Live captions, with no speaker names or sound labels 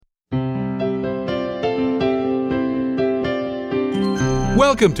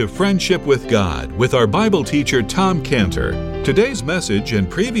Welcome to Friendship with God with our Bible teacher Tom Cantor. Today's message and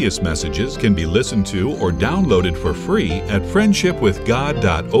previous messages can be listened to or downloaded for free at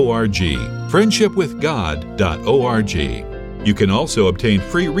friendshipwithgod.org. friendshipwithgod.org. You can also obtain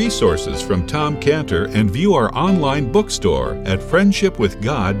free resources from Tom Cantor and view our online bookstore at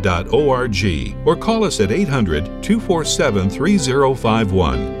friendshipwithgod.org or call us at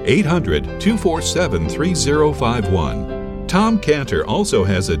 800-247-3051. 800-247-3051. Tom Cantor also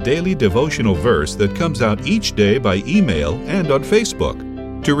has a daily devotional verse that comes out each day by email and on Facebook.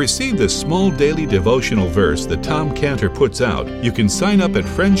 To receive this small daily devotional verse that Tom Cantor puts out, you can sign up at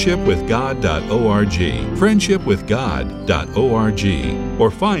friendshipwithgod.org, friendshipwithgod.org, or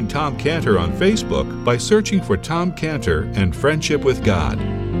find Tom Cantor on Facebook by searching for Tom Cantor and Friendship with God.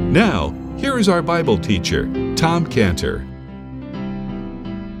 Now, here is our Bible teacher, Tom Cantor.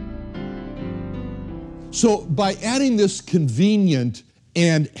 So by adding this convenient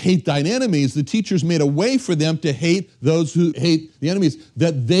and hate thine enemies, the teachers made a way for them to hate those who hate the enemies,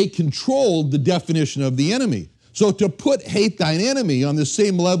 that they controlled the definition of the enemy. So to put hate thine enemy on the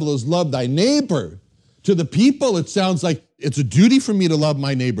same level as love thy neighbor, to the people it sounds like it's a duty for me to love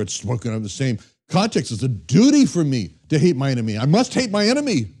my neighbor. It's spoken of the same context. It's a duty for me to hate my enemy. I must hate my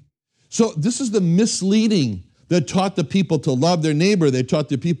enemy. So this is the misleading that taught the people to love their neighbor. They taught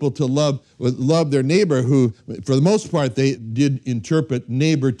the people to love their neighbor, who, for the most part, they did interpret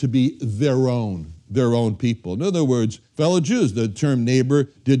neighbor to be their own people. In other words, fellow Jews, the term neighbor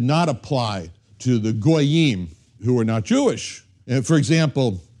did not apply to the Goyim, who were not Jewish. And for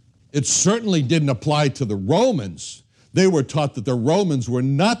example, it certainly didn't apply to the Romans. They were taught that the Romans were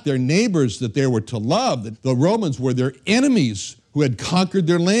not their neighbors that they were to love, that the Romans were their enemies who had conquered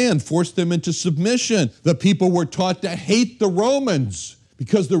their land, forced them into submission. The people were taught to hate the Romans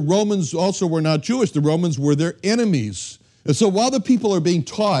because the Romans also were not Jewish. The Romans were their enemies. And so while the people are being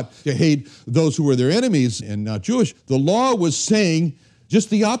taught to hate those who were their enemies and not Jewish, the law was saying just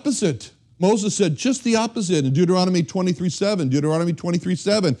the opposite. Moses said just the opposite in Deuteronomy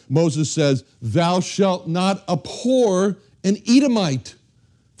 23:7. Moses says, "Thou shalt not abhor an Edomite,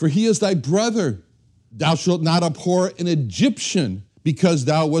 for he is thy brother. Thou shalt not abhor an Egyptian, because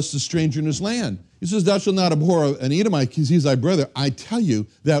thou wast a stranger in his land." He says, "Thou shalt not abhor an Edomite, because he's thy brother." I tell you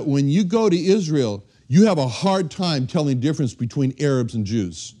that when you go to Israel, you have a hard time telling the difference between Arabs and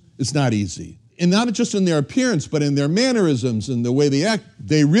Jews. It's not easy. And not just in their appearance, but in their mannerisms and the way they act.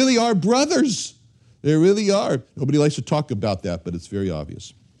 They really are brothers. They really are. Nobody likes to talk about that, but it's very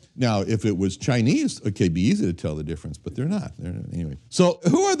obvious. Now, if it was Chinese, okay, it'd be easy to tell the difference, but they're not. Anyway. So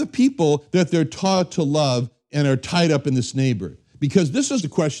who are the people that they're taught to love and are tied up in this neighbor? Because this is the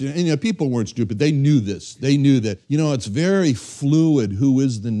question, and people weren't stupid. They knew this. They knew that, it's very fluid. Who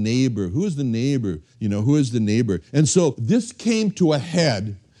is the neighbor? Who is the neighbor? Who is the neighbor? And so this came to a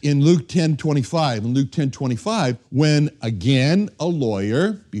head in Luke 10:25. In Luke 10:25, when again a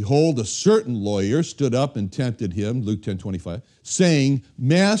lawyer, behold, a certain lawyer stood up and tempted him, Luke 10:25, saying,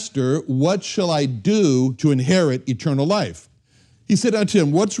 "Master, what shall I do to inherit eternal life?" He said unto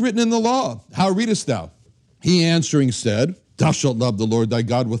him, "What's written in the law? How readest thou?" He answering said, "Thou shalt love the Lord thy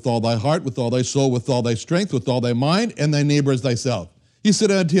God with all thy heart, with all thy soul, with all thy strength, with all thy mind, and thy neighbor as thyself." He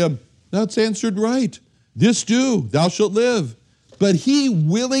said unto him, "Thou hast answered right. This do, thou shalt live." But he,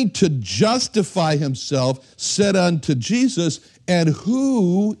 willing to justify himself, said unto Jesus, "And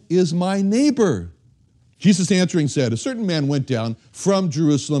who is my neighbor?" Jesus answering said, "A certain man went down from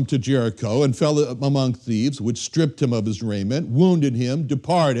Jerusalem to Jericho and fell among thieves, which stripped him of his raiment, wounded him,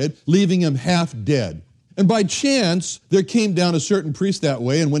 departed, leaving him half dead. And by chance there came down a certain priest that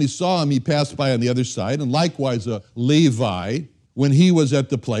way, and when he saw him, he passed by on the other side. And likewise a Levi, when he was at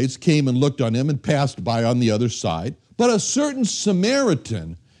the place, came and looked on him and passed by on the other side. But a certain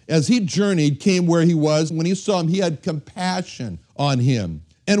Samaritan, as he journeyed, came where he was. When he saw him, he had compassion on him,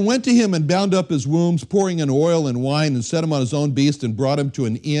 and went to him and bound up his wounds, pouring in oil and wine, and set him on his own beast, and brought him to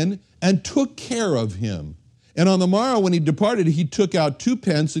an inn, and took care of him. And on the morrow when he departed, he took out 2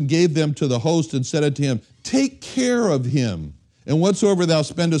 pence, and gave them to the host, and said unto him, Take care of him, and whatsoever thou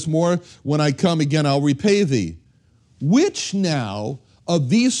spendest more, when I come again, I'll repay thee. Which now of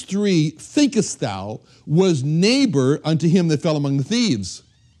these 3 thinkest thou was neighbor unto him that fell among the thieves?"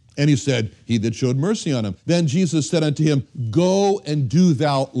 And he said, "He that showed mercy on him." Then Jesus said unto him, "Go and do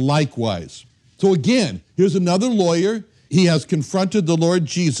thou likewise." So again, here's another lawyer. He has confronted the Lord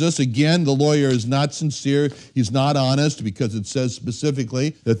Jesus. Again, the lawyer is not sincere. He's not honest, because it says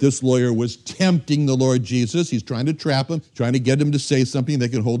specifically that this lawyer was tempting the Lord Jesus. He's trying to trap him, trying to get him to say something they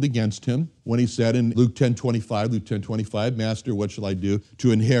could hold against him. When he said in Luke 10:25, "Master, what shall I do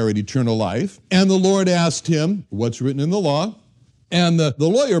to inherit eternal life?" And the Lord asked him, "What's written in the law? And the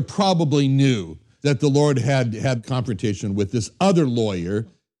lawyer probably knew that the Lord had confrontation with this other lawyer,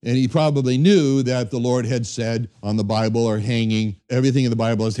 and he probably knew that the Lord had said on the Bible or hanging, everything in the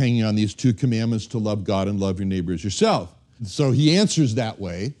Bible is hanging on these two commandments to love God and love your neighbor as yourself. So he answers that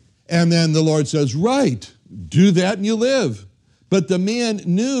way, and then the Lord says, right, do that and you live. But the man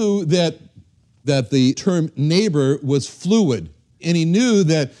knew that the term neighbor was fluid. And he knew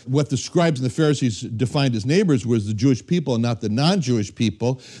that what the scribes and the Pharisees defined as neighbors was the Jewish people and not the non-Jewish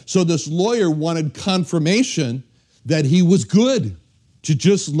people. So this lawyer wanted confirmation that he was good to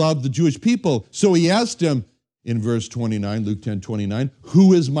just love the Jewish people. So he asked him in verse 29, Luke 10:29,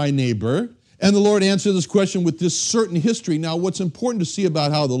 who is my neighbor? And the Lord answered this question with this certain history. Now, what's important to see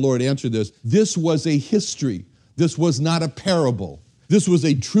about how the Lord answered this was a history. This was not a parable. This was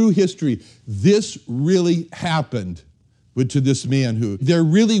a true history. This really happened to this man who, there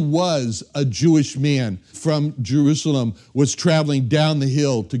really was a Jewish man from Jerusalem was traveling down the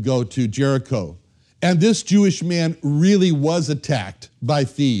hill to go to Jericho. And this Jewish man really was attacked by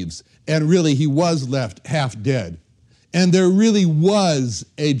thieves. And really he was left half dead. And there really was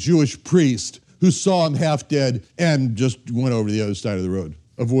a Jewish priest who saw him half dead and just went over to the other side of the road,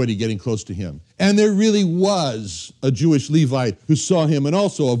 avoiding getting close to him. And there really was a Jewish Levite who saw him and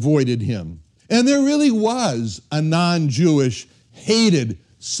also avoided him. And there really was a non-Jewish, hated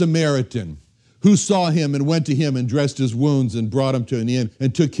Samaritan who saw him and went to him and dressed his wounds and brought him to an inn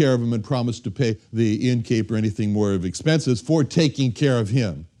and took care of him and promised to pay the innkeeper anything more of expenses for taking care of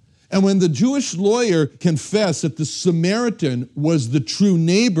him. And when the Jewish lawyer confessed that the Samaritan was the true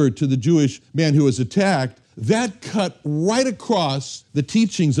neighbor to the Jewish man who was attacked, that cut right across the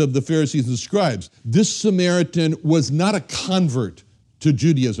teachings of the Pharisees and scribes. This Samaritan was not a convert to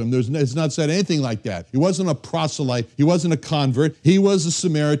Judaism. It's not said anything like that. He wasn't a proselyte. He wasn't a convert. He was a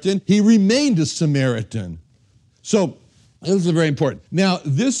Samaritan. He remained a Samaritan. So this is very important. Now,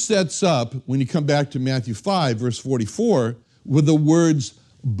 this sets up, when you come back to Matthew 5, verse 44, with the words,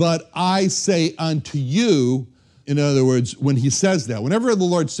 but I say unto you. In other words, when he says that, whenever the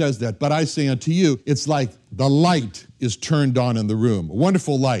Lord says that, but I say unto you, it's like the light is turned on in the room. A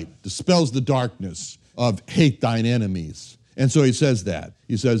wonderful light dispels the darkness of hate thine enemies. And so he says that.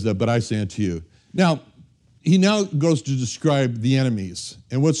 He says that, but I say unto you. Now, he now goes to describe the enemies.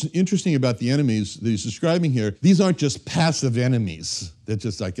 And what's interesting about the enemies that he's describing here, these aren't just passive enemies. They're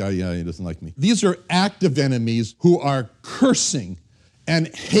just like, oh yeah, he doesn't like me. These are active enemies who are cursing and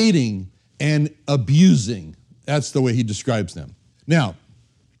hating and abusing. That's the way he describes them. Now,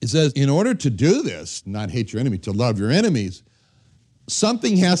 it says, in order to do this, not hate your enemy, to love your enemies,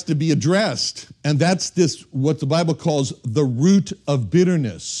 something has to be addressed. And that's this, what the Bible calls the root of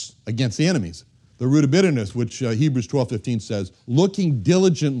bitterness against the enemies. The root of bitterness, which Hebrews 12:15 says, looking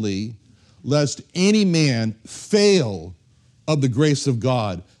diligently, lest any man fail of the grace of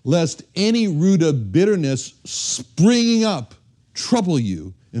God, lest any root of bitterness springing up trouble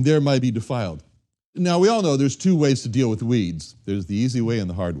you, and there might be defiled. Now, we all know there's two ways to deal with weeds. There's the easy way and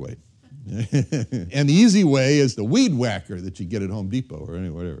the hard way. And the easy way is the weed whacker that you get at Home Depot or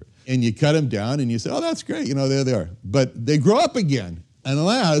whatever. And you cut them down and you say, oh, that's great, there they are. But they grow up again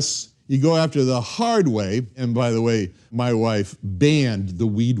unless you go after the hard way. And by the way, my wife banned the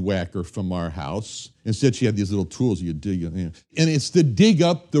weed whacker from our house. Instead, she had these little tools you dig, and it's to dig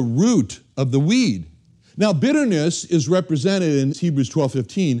up the root of the weed. Now, bitterness is represented in Hebrews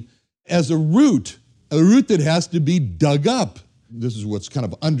 12:15 as a root that has to be dug up. This is what's kind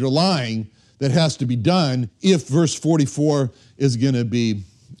of underlying that has to be done if verse 44 is going to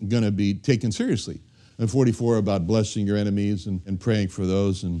be taken seriously. And 44 about blessing your enemies and praying for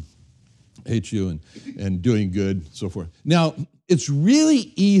those and hate you and doing good, so forth. Now, it's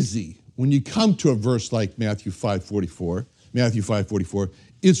really easy when you come to a verse like Matthew 5:44,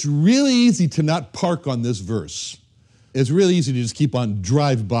 it's really easy to not park on this verse. It's really easy to just keep on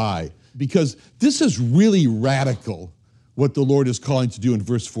drive by because this is really radical what the Lord is calling to do in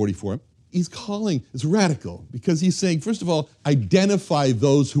verse 44. It's radical because he's saying, first of all, identify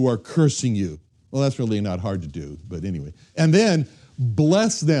those who are cursing you. Well, that's really not hard to do, but anyway. And then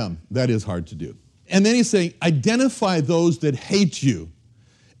bless them. That is hard to do. And then he's saying, identify those that hate you.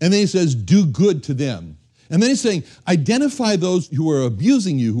 And then he says, do good to them. And then he's saying, identify those who are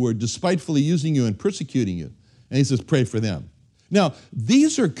abusing you, who are despitefully using you and persecuting you. And he says, pray for them. Now,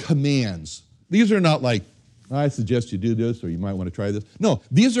 these are commands. These are not like, I suggest you do this, or you might want to try this. No,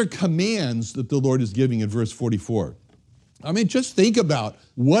 these are commands that the Lord is giving in verse 44. I mean, just think about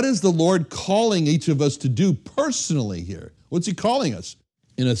what is the Lord calling each of us to do personally here? What's he calling us?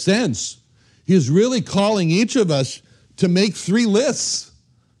 In a sense, he's really calling each of us to make 3 lists,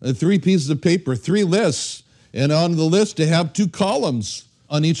 3 pieces of paper, 3 lists. And on the list, they have 2 columns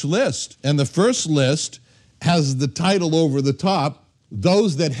on each list. And the first list has the title over the top,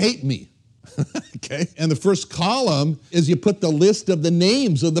 Those That Hate Me. Okay? And the first column is you put the list of the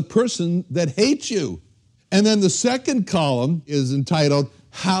names of the person that hates you. And then the second column is entitled,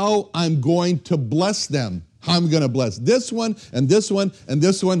 How I'm Going to Bless Them. How I'm going to bless this one, and this one, and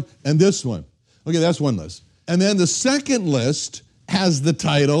this one, and this one. Okay, that's one list. And then the second list has the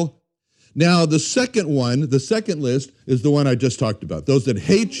title. Now, the second list is the one I just talked about, those that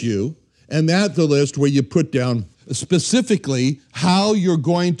hate you. And that's the list where you put down specifically how you're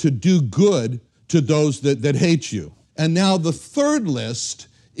going to do good to those that hate you. And now the third list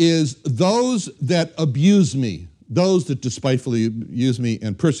is those that abuse me, those that despitefully use me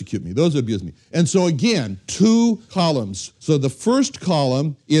and persecute me, those that abuse me. And so again, 2 columns. So the first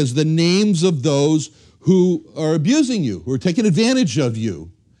column is the names of those who are abusing you, who are taking advantage of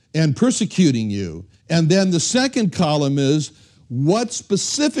you and persecuting you. And then the second column is what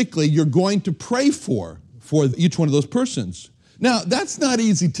specifically you're going to pray for each one of those persons. Now, that's not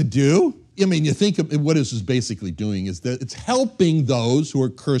easy to do. I mean, you think of what this is basically doing is that it's helping those who are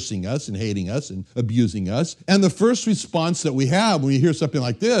cursing us and hating us and abusing us. And the first response that we have when we hear something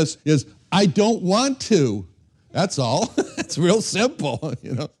like this is, I don't want to. That's all. It's real simple,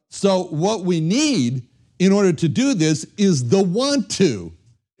 you know. So what we need in order to do this is the want to.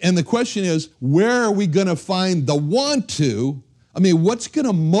 And the question is, where are we going to find the want to? I mean, what's going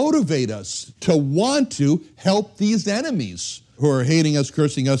to motivate us to want to help these enemies who are hating us,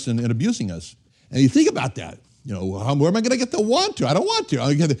 cursing us, and abusing us? And you think about that. You know, where am I going to get the want to? I don't want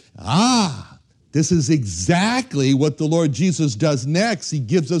to. This is exactly what the Lord Jesus does next. He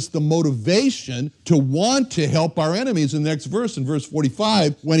gives us the motivation to want to help our enemies in the next verse, in verse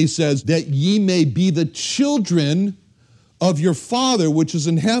 45, when he says, that ye may be the children of your Father which is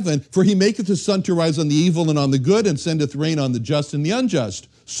in heaven, for he maketh his sun to rise on the evil and on the good, and sendeth rain on the just and the unjust.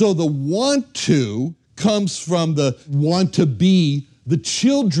 So the want to comes from the want to be the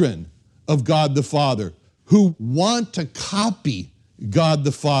children of God the Father, who want to copy God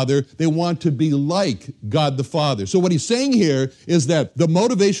the Father. They want to be like God the Father. So what he's saying here is that the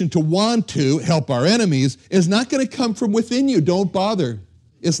motivation to want to help our enemies is not going to come from within you. Don't bother.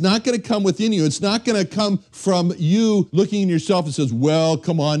 It's not going to come within you. It's not going to come from you looking at yourself and says, well,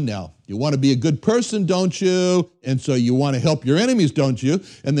 come on now. You want to be a good person, don't you? And so you want to help your enemies, don't you?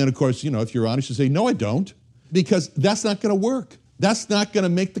 And then, of course, you know, if you're honest, you say, no, I don't. Because that's not going to work. That's not going to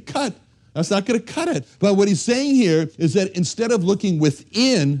make the cut. That's not going to cut it. But what he's saying here is that instead of looking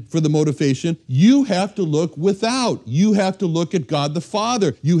within for the motivation, you have to look without. You have to look at God the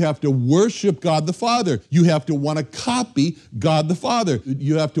Father. You have to worship God the Father. You have to want to copy God the Father.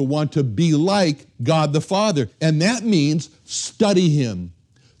 You have to want to be like God the Father. And that means study him.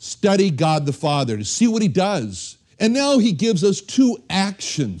 Study God the Father to see what he does. And now he gives us 2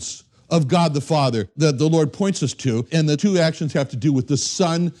 actions of God the Father that the Lord points us to, and the 2 actions have to do with the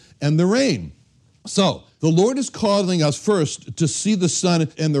sun and the rain. So, the Lord is calling us first to see the sun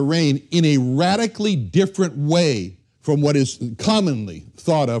and the rain in a radically different way from what is commonly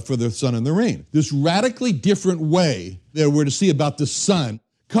thought of for the sun and the rain. This radically different way that we're to see about the sun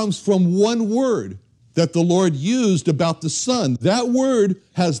comes from one word that the Lord used about the sun. That word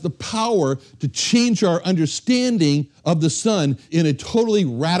has the power to change our understanding of the sun in a totally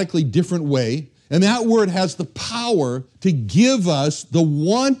radically different way. And that word has the power to give us the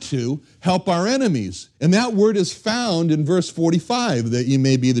want to help our enemies. And that word is found in verse 45, that ye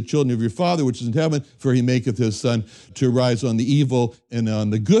may be the children of your Father which is in heaven, for he maketh his sun to rise on the evil and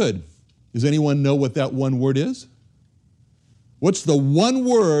on the good. Does anyone know what that one word is? What's the one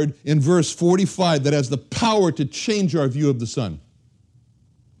word in verse 45 that has the power to change our view of the sun?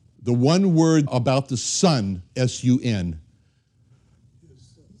 The one word about the sun, S-U-N.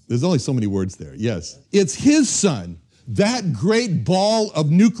 There's only so many words there, yes. It's his sun. That great ball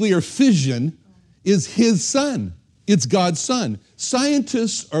of nuclear fission is his sun. It's God's sun.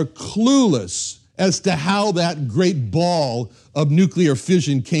 Scientists are clueless as to how that great ball of nuclear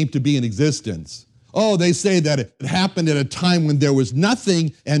fission came to be in existence. Oh, they say that it happened at a time when there was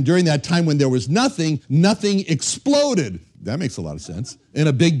nothing, and during that time when there was nothing, nothing exploded. That makes a lot of sense. In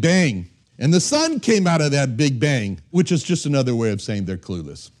a big bang. And the sun came out of that big bang, which is just another way of saying they're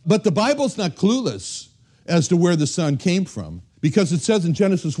clueless. But the Bible's not clueless as to where the sun came from, because it says in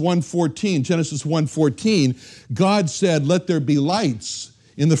Genesis 1:14, God said, let there be lights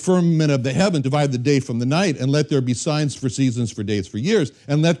in the firmament of the heaven, divide the day from the night, and let there be signs for seasons, for days, for years,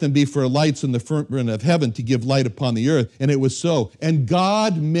 and let them be for lights in the firmament of heaven to give light upon the earth. And it was so. And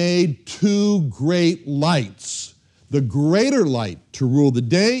God made 2 great lights, the greater light to rule the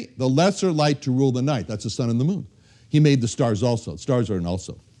day, the lesser light to rule the night. That's the sun and the moon. He made the stars also. Stars are an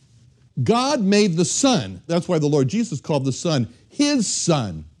also. God made the sun. That's why the Lord Jesus called the sun his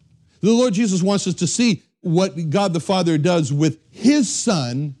son. The Lord Jesus wants us to see what God the Father does with his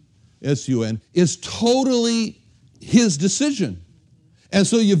son, S-U-N, is totally his decision. And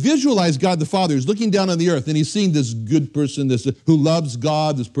so you visualize God the Father is looking down on the earth, and he's seeing this good person, this who loves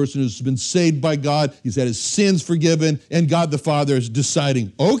God, this person who's been saved by God, he's had his sins forgiven, and God the Father is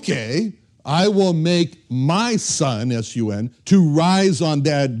deciding, okay, I will make my son, S-U-N, to rise on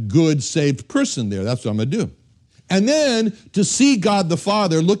that good saved person there. That's what I'm going to do. And then to see God the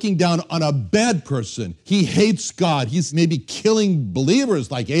Father looking down on a bad person. He hates God. He's maybe killing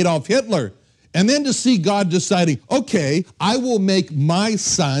believers like Adolf Hitler. And then to see God deciding, okay, I will make my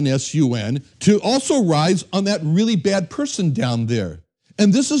son, S-U-N, to also rise on that really bad person down there.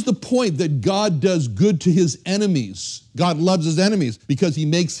 And this is the point that God does good to his enemies. God loves his enemies because he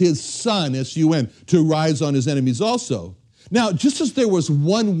makes his son, S-U-N, to rise on his enemies also. Now, just as there was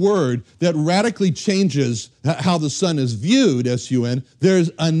one word that radically changes how the sun is viewed, S-U-N,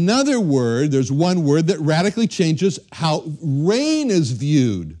 there's another word, there's one word that radically changes how rain is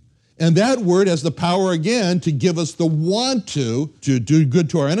viewed. And that word has the power again to give us the want to do good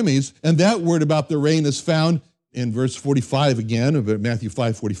to our enemies. And that word about the rain is found in verse 45 again, of Matthew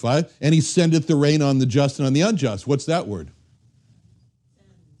 5:45. And he sendeth the rain on the just and on the unjust. What's that word?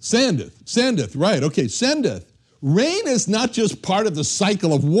 Sendeth. Sendeth, right. Okay, sendeth. Rain is not just part of the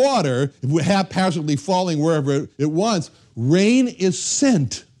cycle of water, haphazardly falling wherever it wants. Rain is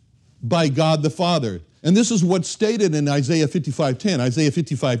sent by God the Father. And this is what's stated in Isaiah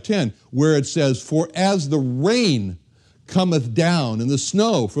 55:10, where it says, "For as the rain cometh down and the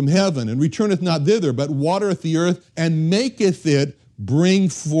snow from heaven, and returneth not thither, but watereth the earth, and maketh it bring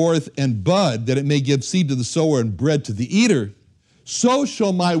forth and bud, that it may give seed to the sower and bread to the eater, so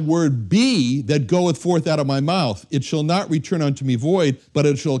shall my word be that goeth forth out of my mouth. It shall not return unto me void, but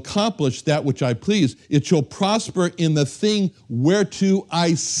it shall accomplish that which I please. It shall prosper in the thing whereto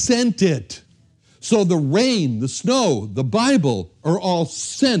I sent it." So the rain, the snow, the Bible are all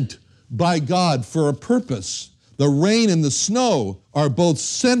sent by God for a purpose. The rain and the snow are both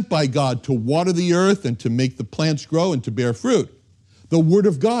sent by God to water the earth and to make the plants grow and to bear fruit. The Word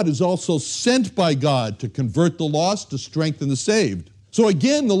of God is also sent by God to convert the lost, to strengthen the saved. So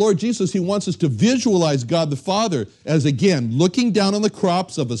again, the Lord Jesus, he wants us to visualize God the Father as, again, looking down on the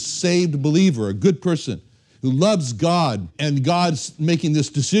crops of a saved believer, a good person who loves God, and God's making this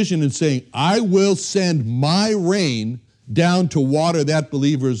decision and saying, I will send my rain down to water that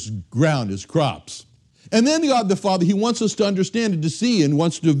believer's ground, his crops. And then God the Father, he wants us to understand and to see and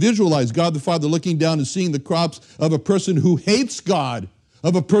wants to visualize God the Father looking down and seeing the crops of a person who hates God,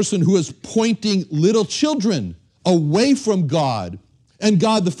 of a person who is pointing little children away from God. And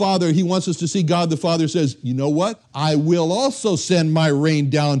God the Father, he wants us to see God the Father says, you know what? I will also send my rain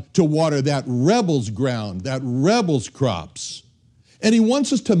down to water that rebel's ground, that rebel's crops. And he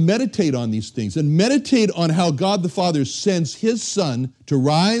wants us to meditate on these things and meditate on how God the Father sends his Son to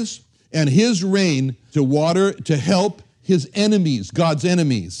rise and his rain to water, to help his enemies, God's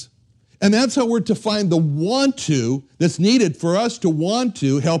enemies. And that's how we're to find the want to that's needed for us to want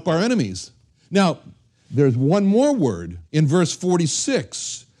to help our enemies. Now, there's one more word in verse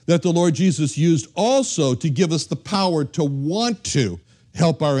 46 that the Lord Jesus used also to give us the power to want to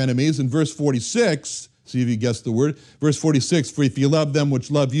help our enemies. In verse 46, see if you guess the word. Verse 46, for if you love them which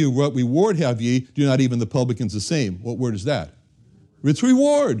love you, what reward have ye? Do not even the publicans the same. What word is that? It's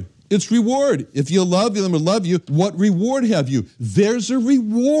reward. It's reward. If you love them or love you, what reward have you? There's a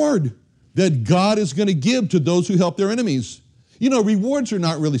reward that God is going to give to those who help their enemies. You know, rewards are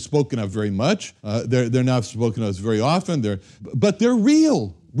not really spoken of very much. They're not spoken of very often, but they're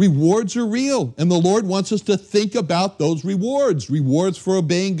real. Rewards are real. And the Lord wants us to think about those rewards for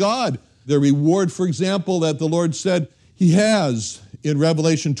obeying God. The reward, for example, that the Lord said he has in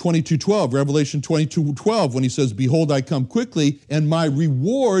Revelation 22:12, when he says, behold, I come quickly, and my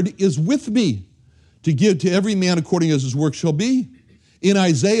reward is with me to give to every man according as his work shall be. In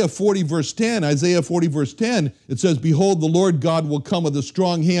Isaiah 40, verse 10, it says, behold, the Lord God will come with a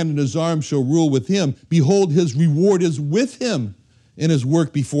strong hand, and his arm shall rule with him. Behold, his reward is with him, and his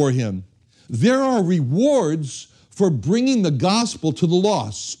work before him. There are rewards for bringing the gospel to the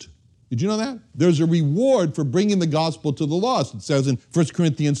lost. Did you know that? There's a reward for bringing the gospel to the lost. It says in 1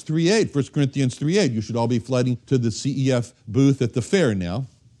 Corinthians 3:8, you should all be flooding to the CEF booth at the fair now.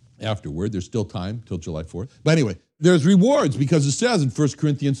 Afterward, there's still time till July 4th. But anyway, there's rewards because it says in 1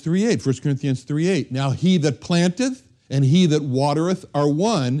 Corinthians 3:8, now he that planteth and he that watereth are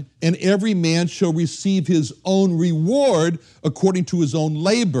one, and every man shall receive his own reward according to his own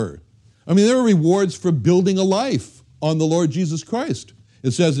labor. I mean, there are rewards for building a life on the Lord Jesus Christ.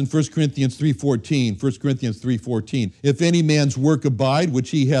 It says in 1 Corinthians 3:14, if any man's work abide,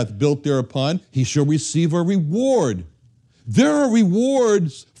 which he hath built thereupon, he shall receive a reward. There are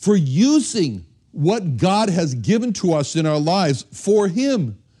rewards for using what God has given to us in our lives for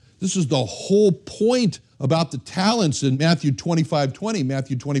him. This is the whole point about the talents in Matthew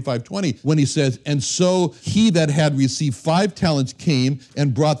 25:20, when he says, and so he that had received 5 talents came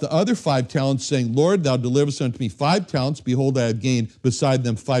and brought the other 5 talents, saying, Lord, thou deliverest unto me 5 talents. Behold, I have gained beside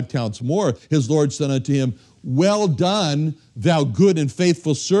them 5 talents more. His Lord said unto him, well done, thou good and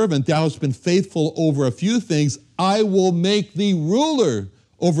faithful servant. Thou hast been faithful over a few things. I will make thee ruler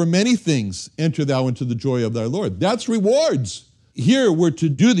over many things. Enter thou into the joy of thy Lord. That's rewards. Here we're to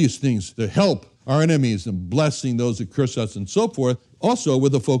do these things to help our enemies and blessing those that curse us and so forth, also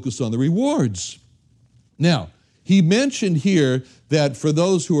with a focus on the rewards. Now, he mentioned here that for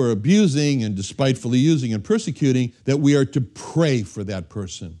those who are abusing and despitefully using and persecuting, that we are to pray for that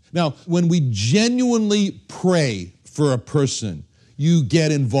person. Now, when we genuinely pray for a person, you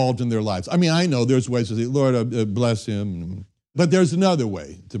get involved in their lives. I mean, I know there's ways to say, Lord, bless him. But there's another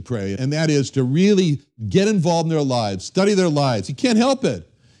way to pray, and that is to really get involved in their lives, study their lives. You can't help it.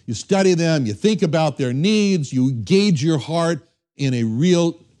 You study them, you think about their needs, you engage your heart in a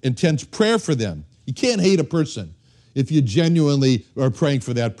real intense prayer for them. You can't hate a person if you genuinely are praying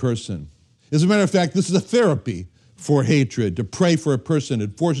for that person. As a matter of fact, this is a therapy for hatred. To pray for a person,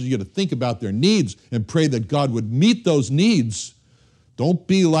 it forces you to think about their needs and pray that God would meet those needs. Don't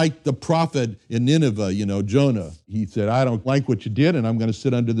be like the prophet in Nineveh, Jonah. He said, I don't like what you did, and I'm going to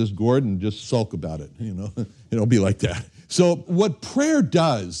sit under this gourd and just sulk about it. It'll be like that. So what prayer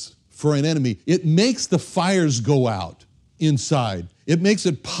does for an enemy, it makes the fires go out inside. It makes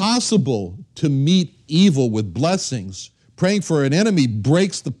it possible to meet evil with blessings. Praying for an enemy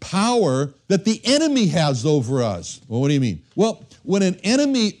breaks the power that the enemy has over us. Well, what do you mean? Well, when an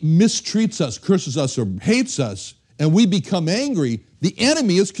enemy mistreats us, curses us, or hates us, and we become angry, the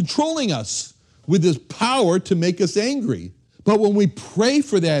enemy is controlling us with his power to make us angry. But when we pray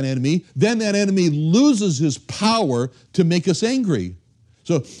for that enemy, then that enemy loses his power to make us angry.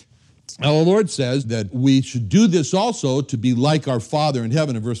 So our Lord says that we should do this also to be like our Father in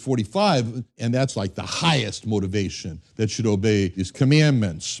heaven in verse 45, and that's like the highest motivation that should obey his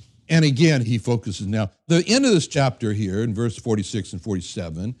commandments. And again, he focuses now. The end of this chapter here in verse 46 and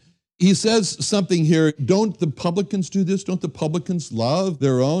 47, he says something here, don't the publicans do this? Don't the publicans love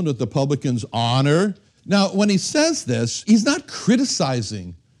their own? Don't the publicans honor? Now, when he says this, he's not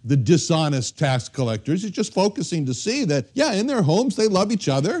criticizing the dishonest tax collectors. He's just focusing to see that, in their homes, they love each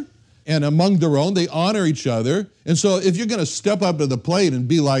other. And among their own, they honor each other. And so if you're going to step up to the plate and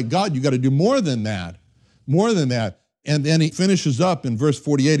be like God, you got to do more than that. More than that. And then he finishes up in verse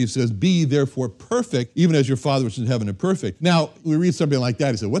 48. He says, be ye therefore perfect, even as your Father which is in heaven is perfect. Now, we read something like that.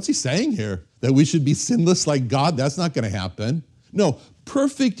 He said, what's he saying here? That we should be sinless like God? That's not going to happen. No,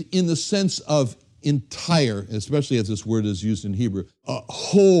 perfect in the sense of entire, especially as this word is used in Hebrew,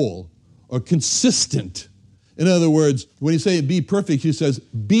 whole or consistent. In other words, when you say be perfect, he says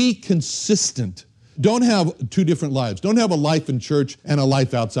be consistent. Don't have 2 different lives. Don't have a life in church and a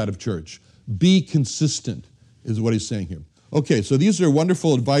life outside of church. Be consistent is what he's saying here. Okay, so these are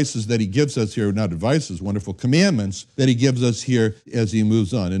wonderful advices that he gives us here, not advices, wonderful commandments that he gives us here as he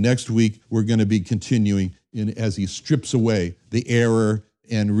moves on. And next week, we're going to be continuing as he strips away the error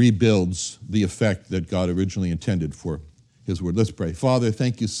and rebuilds the effect that God originally intended for his word. Let's pray. Father,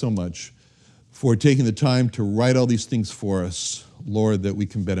 thank you so much for taking the time to write all these things for us, Lord, that we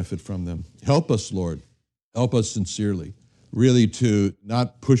can benefit from them. Help us, Lord. Help us sincerely, really to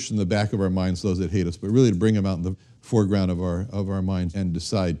not push in the back of our minds those that hate us, but really to bring them out in the foreground of our minds and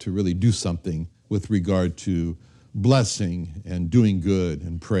decide to really do something with regard to blessing and doing good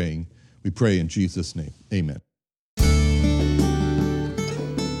and praying. We pray in Jesus' name. Amen.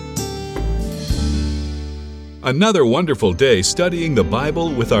 Another wonderful day studying the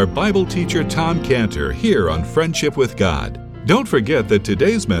Bible with our Bible teacher Tom Cantor here on Friendship with God. Don't forget that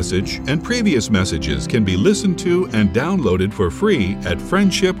today's message and previous messages can be listened to and downloaded for free at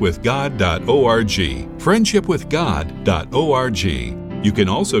friendshipwithgod.org. friendshipwithgod.org. You can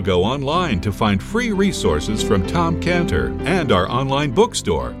also go online to find free resources from Tom Cantor and our online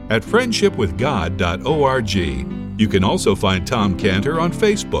bookstore at friendshipwithgod.org. You can also find Tom Cantor on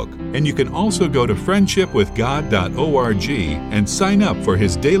Facebook, and you can also go to friendshipwithgod.org and sign up for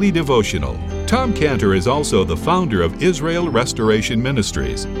his daily devotional. Tom Cantor is also the founder of Israel Restoration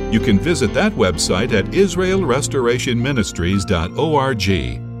Ministries. You can visit that website at israelrestorationministries.org.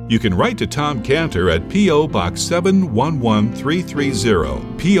 You can write to Tom Cantor at P.O. Box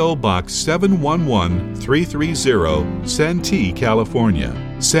 711330, P.O. Box 711330, Santee, California.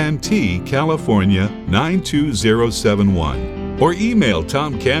 Santee, California 92071. Or email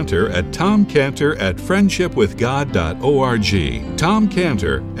Tom Cantor at tomcantor@friendshipwithgod.org,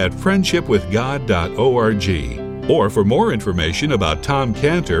 tomcantor@friendshipwithgod.org. Or for more information about Tom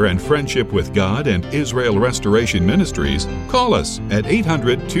Cantor and Friendship with God and Israel Restoration Ministries, call us at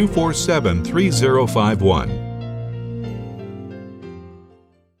 800-247-3051.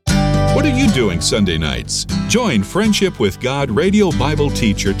 What are you doing Sunday nights? Join Friendship with God radio Bible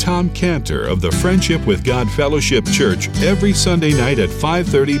teacher Tom Cantor of the Friendship with God Fellowship Church every Sunday night at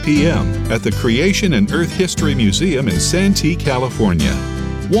 5:30 p.m. at the Creation and Earth History Museum in Santee, California.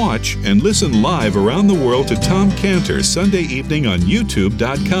 Watch and listen live around the world to Tom Cantor Sunday evening on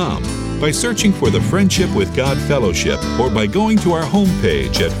YouTube.com by searching for the Friendship with God Fellowship or by going to our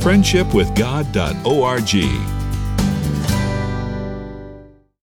homepage at friendshipwithgod.org.